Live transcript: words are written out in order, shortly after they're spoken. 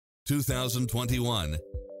2021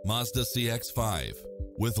 Mazda CX-5.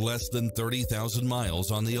 With less than 30,000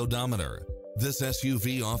 miles on the odometer, this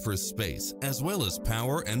SUV offers space as well as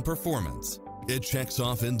power and performance. It checks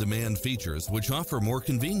off in-demand features which offer more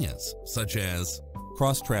convenience, such as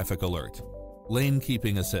cross-traffic alert, lane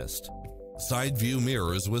keeping assist, side view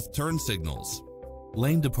mirrors with turn signals,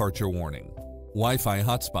 lane departure warning, Wi-Fi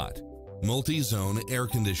hotspot, multi-zone air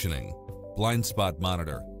conditioning, blind spot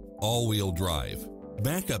monitor, all-wheel drive,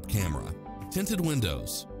 backup camera, tinted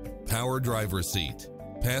windows, power driver seat,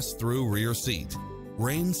 pass-through rear seat,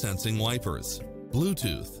 rain sensing wipers,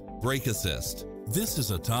 Bluetooth, brake assist. This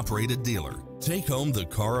is a top-rated dealer. Take home the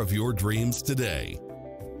car of your dreams today.